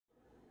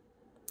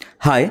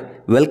Hi,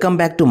 welcome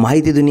back to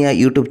Mahiti Dunia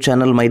YouTube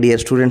channel, my dear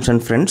students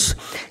and friends.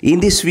 In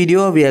this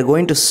video, we are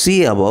going to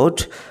see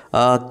about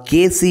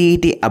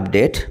KCET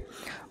update,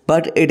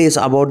 but it is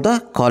about the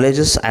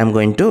colleges I am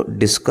going to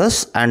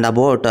discuss and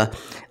about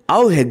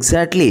how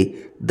exactly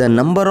the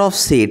number of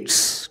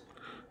seats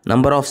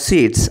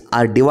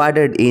are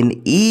divided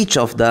in each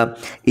of the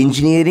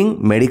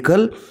engineering,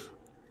 medical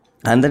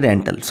and the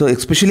dental. So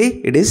especially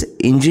it is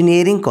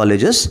engineering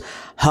colleges,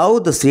 how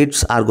the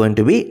seats are going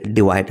to be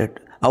divided.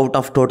 Out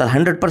of total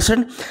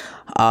 100%,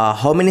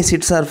 how many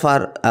seats are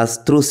for us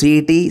through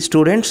CET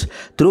students,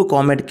 through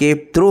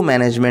KCET, through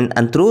management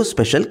and through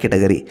special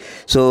category.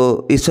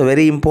 So it's a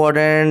very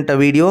important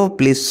video.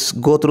 Please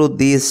go through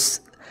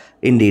these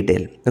in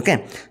detail.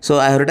 Okay, so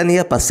I have written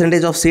here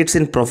percentage of seats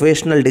in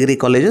professional degree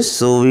colleges.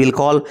 So we will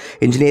call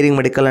engineering,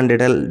 medical and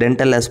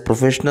dental as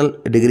professional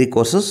degree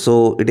courses.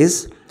 So it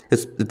is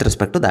with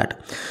respect to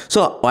that.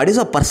 So what is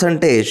a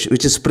percentage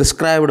which is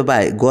prescribed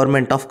by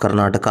government of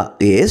Karnataka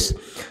is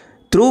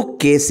through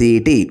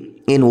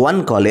KCET in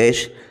one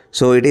college.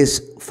 So it is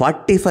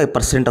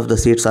 45% of the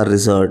seats are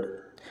reserved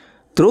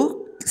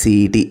through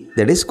CET,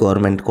 that is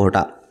government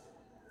quota.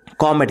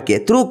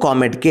 KCET, through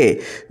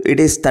KCET,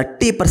 it is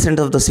 30%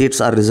 of the seats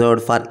are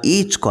reserved for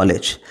each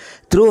college.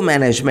 Through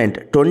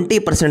management,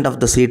 20% of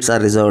the seats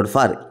are reserved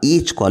for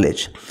each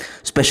college.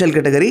 Special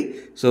category,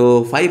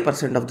 so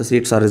 5% of the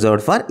seats are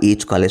reserved for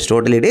each college.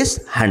 Total it is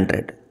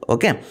 100.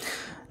 Okay.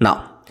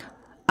 Now,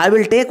 I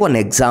will take one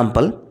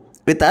example.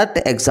 With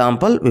that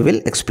example, we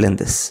will explain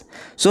this.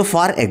 So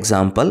for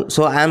example,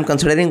 so I am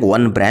considering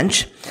one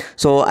branch.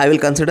 So I will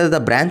consider the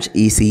branch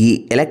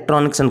ECE,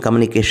 Electronics and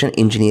Communication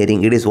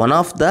Engineering. It is one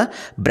of the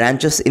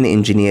branches in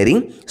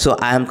engineering. So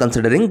I am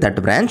considering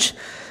that branch.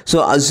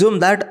 So assume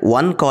that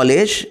one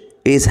college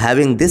is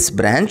having this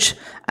branch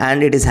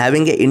and it is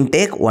having an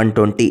intake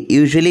 120.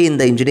 Usually in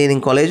the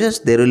engineering colleges,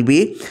 there will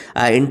be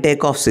an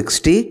intake of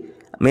 60,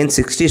 means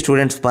 60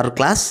 students per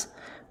class,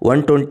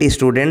 120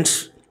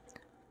 students.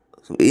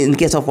 In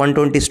case of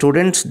 120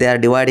 students, they are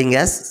dividing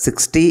as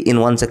 60 in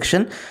one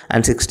section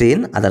and 60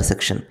 in other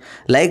section.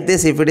 Like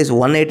this, if it is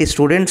 180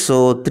 students,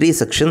 so 3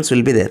 sections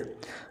will be there.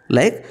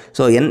 Like,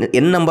 so n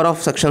number of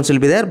sections will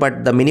be there,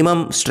 but the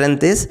minimum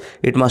strength is,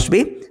 it must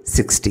be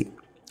 60.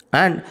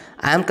 And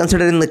I am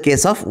considering the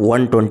case of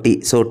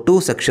 120. So 2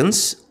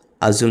 sections,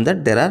 assume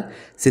that there are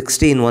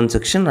 60 in one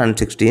section and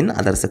 60 in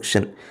other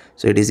section.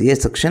 So it is A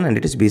section and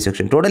it is B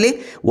section.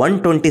 Totally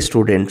 120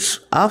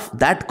 students of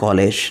that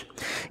college.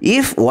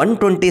 If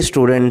 120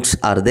 students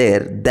are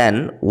there,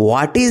 then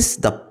what is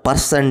the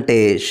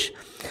percentage?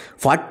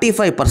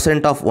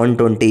 45% of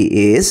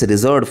 120 is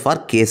reserved for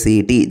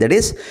KCET. That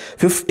is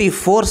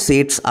 54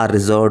 seats are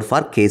reserved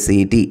for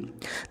KCET.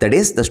 That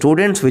is the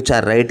students which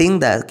are writing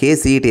the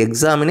KCET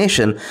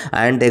examination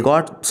and they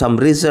got some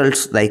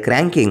results like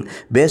ranking.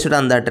 Based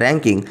on that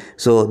ranking,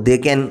 so they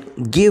can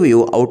give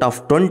you out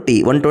of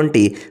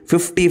 120,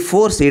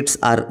 54 seats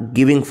are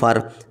giving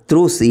for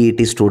through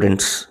CET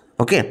students.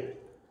 Okay.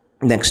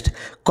 Next,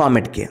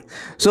 KCET.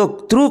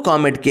 So through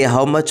KCET,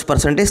 how much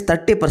percentage?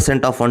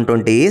 30% of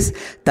 120 is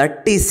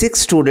 36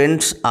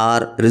 students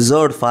are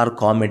reserved for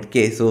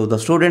KCET. So the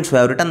students who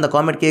have written the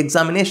KCET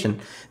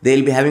examination, they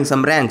will be having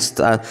some ranks.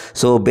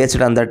 So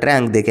based on that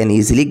rank, they can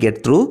easily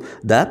get through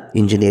the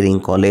engineering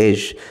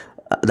college,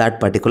 that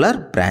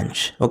particular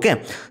branch.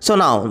 Okay, so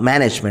now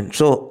management.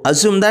 So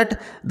assume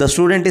that the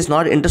student is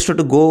not interested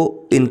to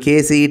go in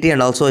KCET and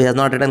also he has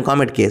not written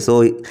KCET.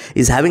 So he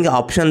is having an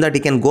option that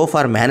he can go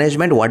for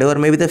management, whatever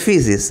maybe the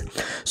fees is.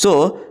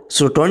 So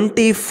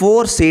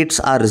 24 seats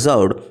are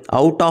reserved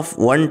out of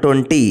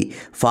 120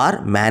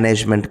 for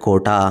management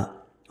quota.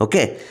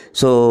 Okay,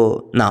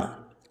 so now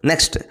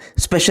next,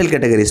 special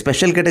category.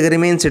 Special category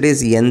means it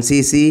is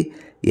NCC,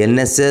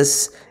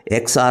 NSS,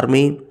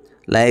 ex-army,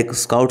 like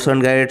Scouts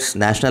and Guides,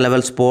 national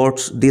level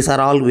sports. These are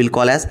all we'll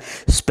call as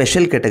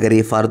special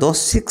category. For those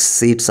 6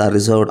 seats are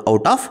reserved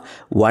out of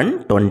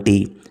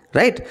 120,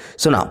 right?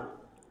 So now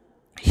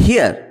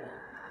here,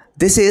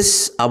 this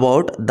is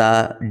about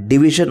the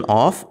division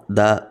of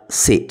the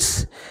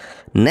seats.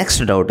 Next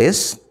doubt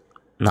is,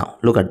 now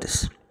look at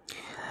this.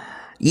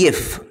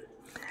 If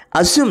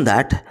assume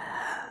that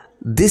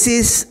this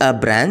is a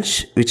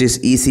branch which is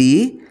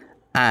ECE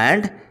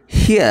and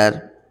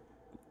here,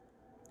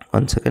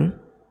 one second,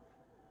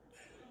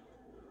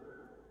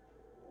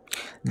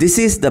 this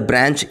is the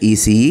branch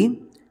ECE.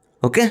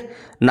 Okay,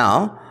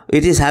 now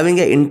it is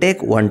having an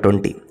intake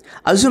 120.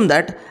 Assume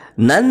that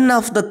none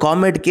of the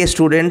KCET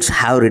students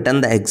have written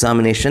the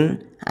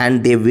examination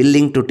and they are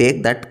willing to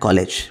take that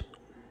college,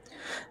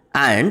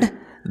 and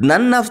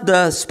none of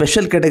the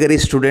special category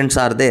students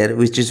are there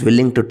which is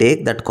willing to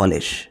take that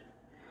college.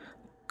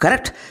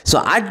 Correct?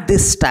 So at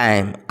this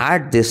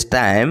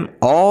time,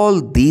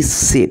 all these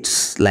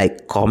seats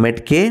like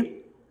KCET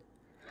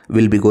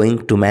will be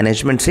going to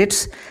management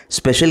seats,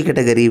 special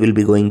category will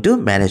be going to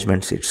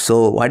management seats.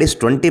 So what is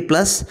 20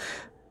 plus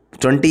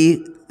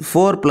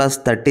 24 plus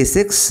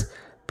 36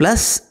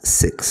 plus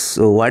 6.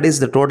 So what is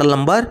the total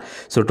number?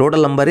 So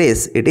total number is,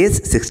 it is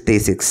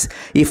 66.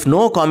 If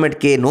no Comet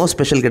K, no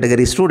special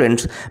category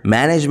students,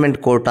 management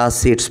quota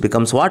seats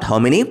becomes what? How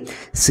many?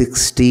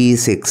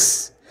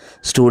 66.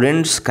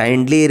 Students,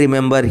 kindly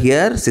remember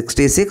here,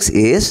 66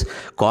 is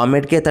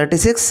Comet K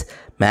 36,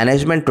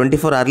 management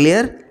 24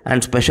 earlier,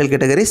 and special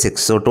category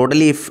 6. So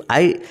totally if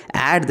I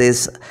add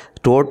this,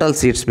 total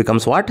seats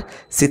becomes what?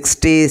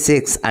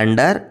 66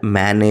 under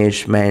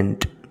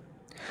management.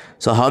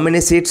 So how many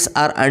seats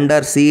are under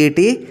CET?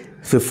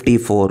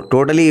 54.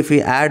 Totally if we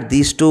add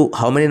these two,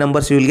 how many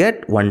numbers you will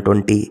get?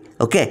 120.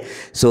 Okay.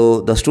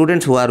 So the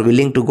students who are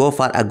willing to go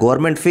for a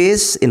government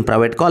fees in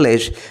private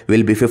college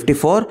will be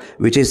 54,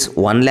 which is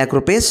 1 lakh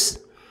rupees.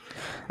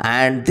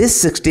 And this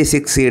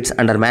 66 seats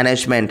under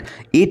management,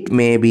 it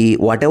may be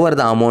whatever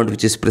the amount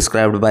which is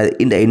prescribed by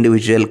in the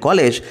individual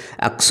college,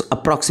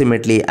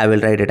 approximately I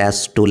will write it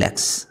as 2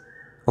 lakhs.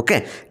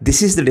 Okay.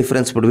 This is the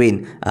difference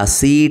between a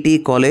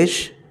CET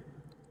college,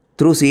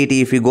 through CET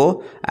if you go,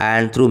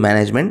 and through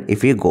management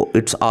if you go.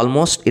 It's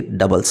almost, it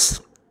doubles.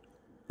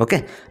 Okay.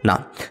 Now,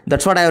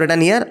 that's what I have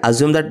written here.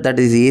 Assume that that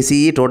is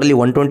ACE, totally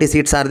 120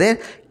 seats are there.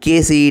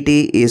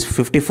 KCET is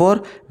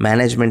 54,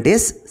 management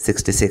is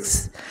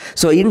 66.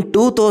 So in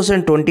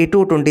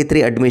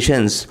 2022-23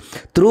 admissions,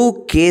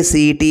 through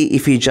KCET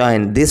if you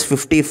join this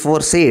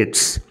 54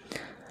 seats,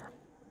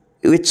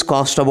 which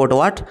cost about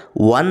what?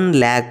 1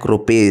 lakh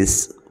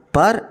rupees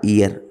per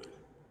year.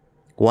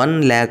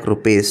 1 lakh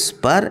rupees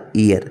per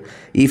year.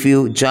 If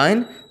you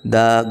join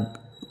the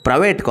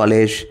private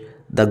college,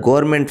 the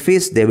government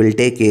fees they will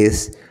take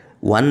is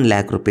 1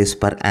 lakh rupees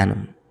per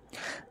annum.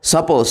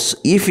 Suppose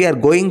if you are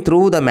going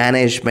through the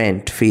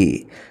management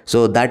fee,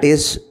 so that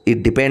is,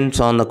 it depends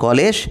on the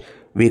college,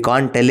 we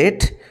can't tell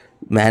it,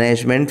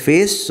 management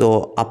fees,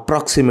 so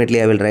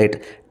approximately I will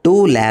write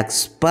 2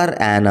 lakhs per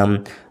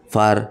annum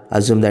for,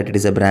 assume that it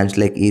is a branch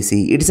like EC.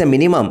 It is a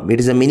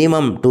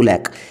minimum 2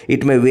 lakh.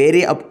 It may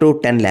vary up to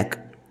 10 lakh.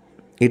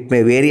 It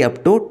may vary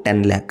up to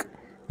 10 lakh.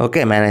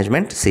 Okay,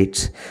 management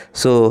seats.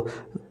 So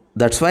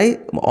that's why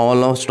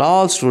almost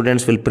all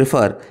students will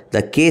prefer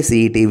the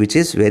KCET, which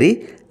is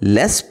very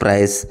less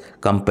price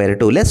compared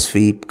to, less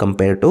fee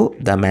compared to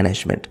the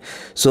management.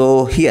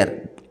 So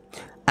here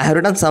I have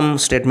written some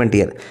statement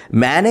here.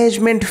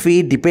 Management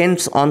fee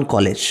depends on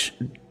college.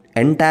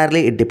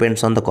 Entirely it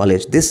depends on the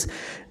college. This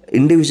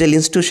individual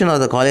institution or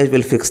the college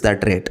will fix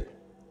that rate.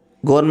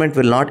 Government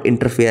will not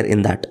interfere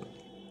in that.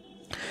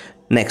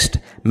 Next,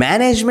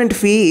 management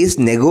fee is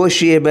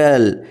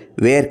negotiable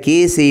where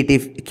KCET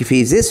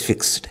fees is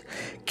fixed.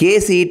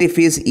 KCET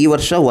fees ಈ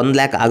ವರ್ಷ 1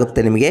 lakh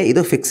ಆಗುತ್ತೆ ನಿಮಗೆ,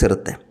 ಇದು fix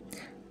ಇರುತ್ತೆ.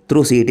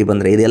 Through CET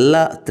ಬಂದರೆ ಇದೆಲ್ಲ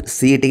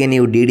CETಗೆ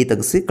ನೀವು DD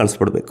ತೆಗೆಸಿ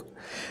ಕಳಿಸ್ಬಿಡ್ಬೇಕು.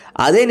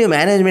 ಅದೇ ನೀವು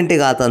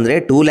ಮ್ಯಾನೇಜ್ಮೆಂಟಿಗೆ ಆತಂದರೆ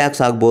 2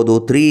 lakhs ಆಗ್ಬೋದು,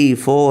 3,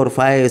 4,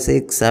 5,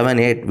 6,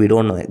 7, 8, we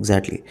don't know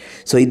exactly.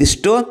 So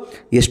ಇದಿಷ್ಟು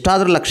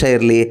ಎಷ್ಟಾದರೂ ಲಕ್ಷ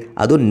ಇರಲಿ,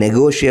 ಅದು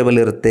ನೆಗೋಷಿಯಬಲ್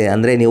ಇರುತ್ತೆ.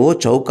 ಅಂದರೆ ನೀವು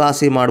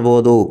ಚೌಕಾಸಿ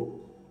ಮಾಡ್ಬೋದು,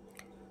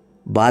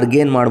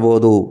 ಬಾರ್ಗೇನ್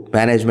ಮಾಡ್ಬೋದು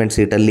ಮ್ಯಾನೇಜ್ಮೆಂಟ್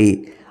ಸೀಟಲ್ಲಿ.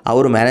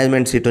 ಅವರು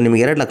ಮ್ಯಾನೇಜ್ಮೆಂಟ್ ಸೀಟು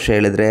ನಿಮಗೆ 2 ಲಕ್ಷ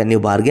ಹೇಳಿದರೆ,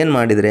 ನೀವು ಬಾರ್ಗೇನ್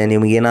ಮಾಡಿದರೆ,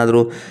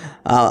 ನಿಮಗೇನಾದರೂ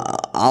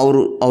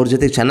ಅವ್ರ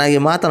ಜೊತೆಗೆ ಚೆನ್ನಾಗಿ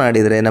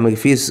ಮಾತನಾಡಿದರೆ, ನಮಗೆ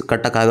ಫೀಸ್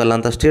ಕಟ್ಟೋಕ್ಕಾಗಲ್ಲ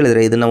ಅಂತ ಅಷ್ಟು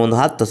ಹೇಳಿದರೆ, ಇದನ್ನು ಒಂದು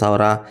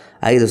 10,000,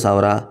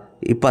 5,000,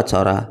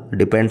 20,000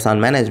 depends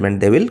on management,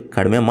 they will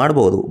ಕಡಿಮೆ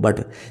ಮಾಡ್ಬೋದು.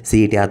 ಬಟ್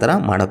CET ಆ ಥರ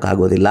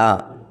ಮಾಡೋಕ್ಕಾಗೋದಿಲ್ಲ.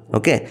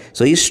 ಓಕೆ.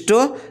 ಸೊ ಇಷ್ಟು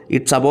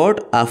it's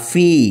about a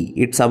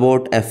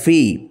fee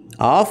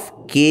of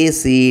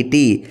KCET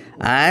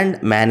and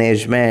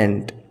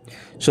management.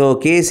 So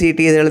KCET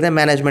ಹೇಳಿದೆ,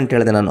 ಮ್ಯಾನೇಜ್ಮೆಂಟ್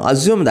ಹೇಳಿದೆ ನಾನು.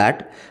 Assume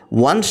that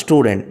one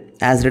student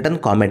has written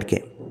Comet K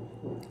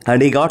and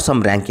he got some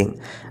ranking,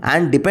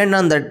 and depend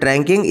on that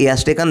ranking he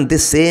has taken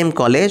this same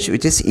college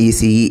which is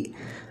ECE.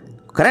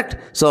 Correct?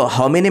 So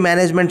how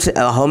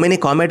many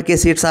Comet K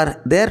seats are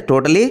there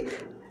totally?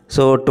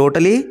 So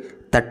totally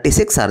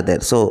 36 are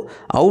there. So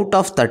out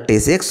of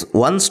 36,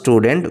 one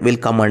student will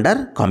come under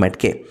Comet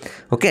K.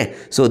 Okay.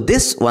 So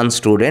this one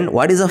student,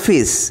 what is the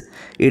fees?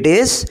 It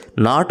is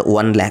not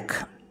 1 lakh.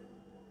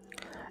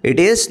 It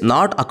is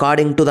not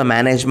according to the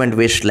management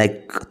wish like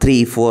 3,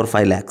 4,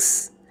 5 lakhs.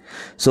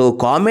 So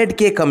Comet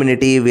K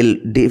community will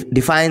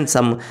define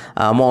some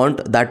amount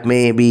that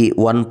may be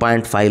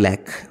 1.5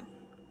 lakh.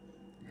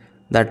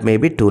 That may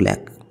be 2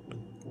 lakh.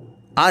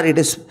 Or it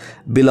is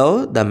below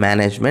the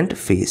management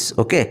fees.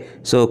 Okay.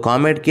 So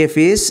Comet K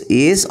fees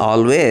is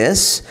always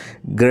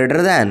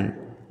greater than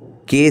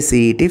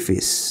KCET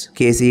fees.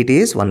 KCET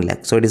is 1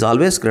 lakh. So it is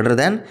always greater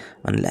than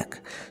 1 lakh.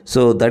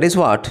 So that is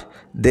what.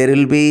 There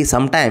will be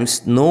sometimes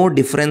no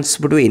difference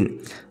between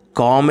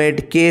Comet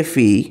K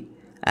fee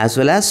as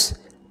well as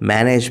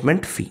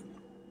management fee.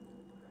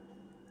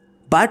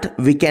 But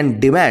we can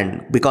demand,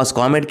 because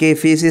Comet K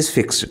fees is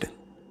fixed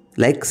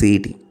like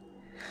CET.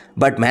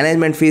 But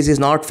management fees is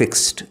not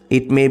fixed.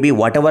 It may be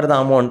whatever the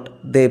amount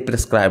they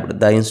prescribed,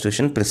 the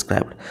institution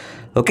prescribed.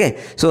 Okay.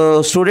 So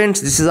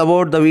students, this is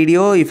about the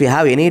video. If you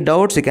have any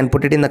doubts, you can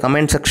put it in the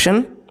comment section.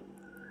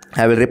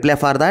 I will reply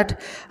for that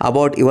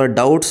about your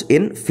doubts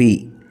in fee.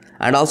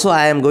 And also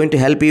I am going to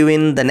help you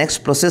in the next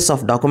process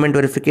of document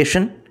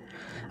verification.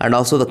 and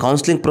also the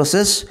counseling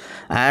process,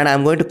 and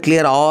I'm going to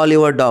clear all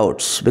your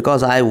doubts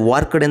because I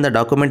worked in the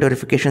document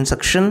verification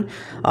section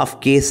of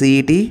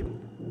KCET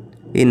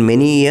in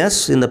many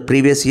years in the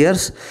previous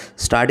years,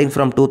 starting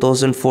from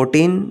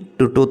 2014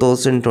 to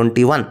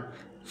 2021,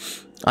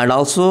 and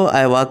also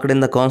I worked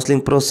in the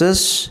counseling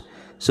process.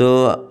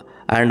 So,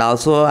 and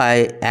also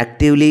I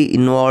actively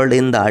involved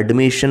in the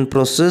admission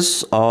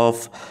process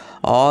of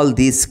all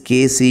these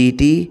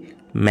KCET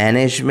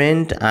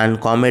management and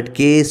Comet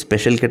K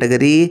special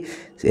category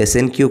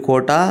SNQ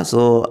quota.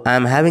 So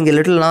I'm having a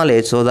little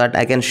knowledge so that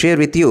I can share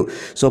with you.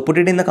 So put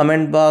it in the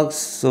comment box.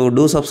 So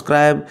do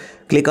subscribe,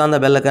 click on the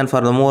bell icon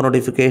for the more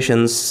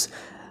notifications,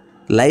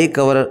 like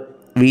our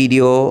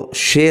video,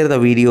 share the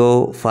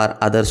video for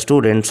other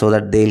students so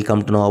that they'll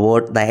come to know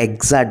about the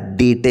exact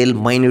detail,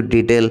 minute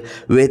detail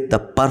with the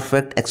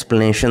perfect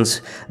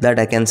explanations that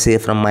I can say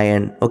from my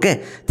end. Okay,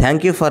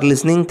 thank you for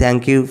listening.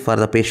 Thank you for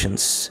the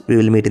patience. We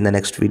will meet in the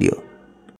next video.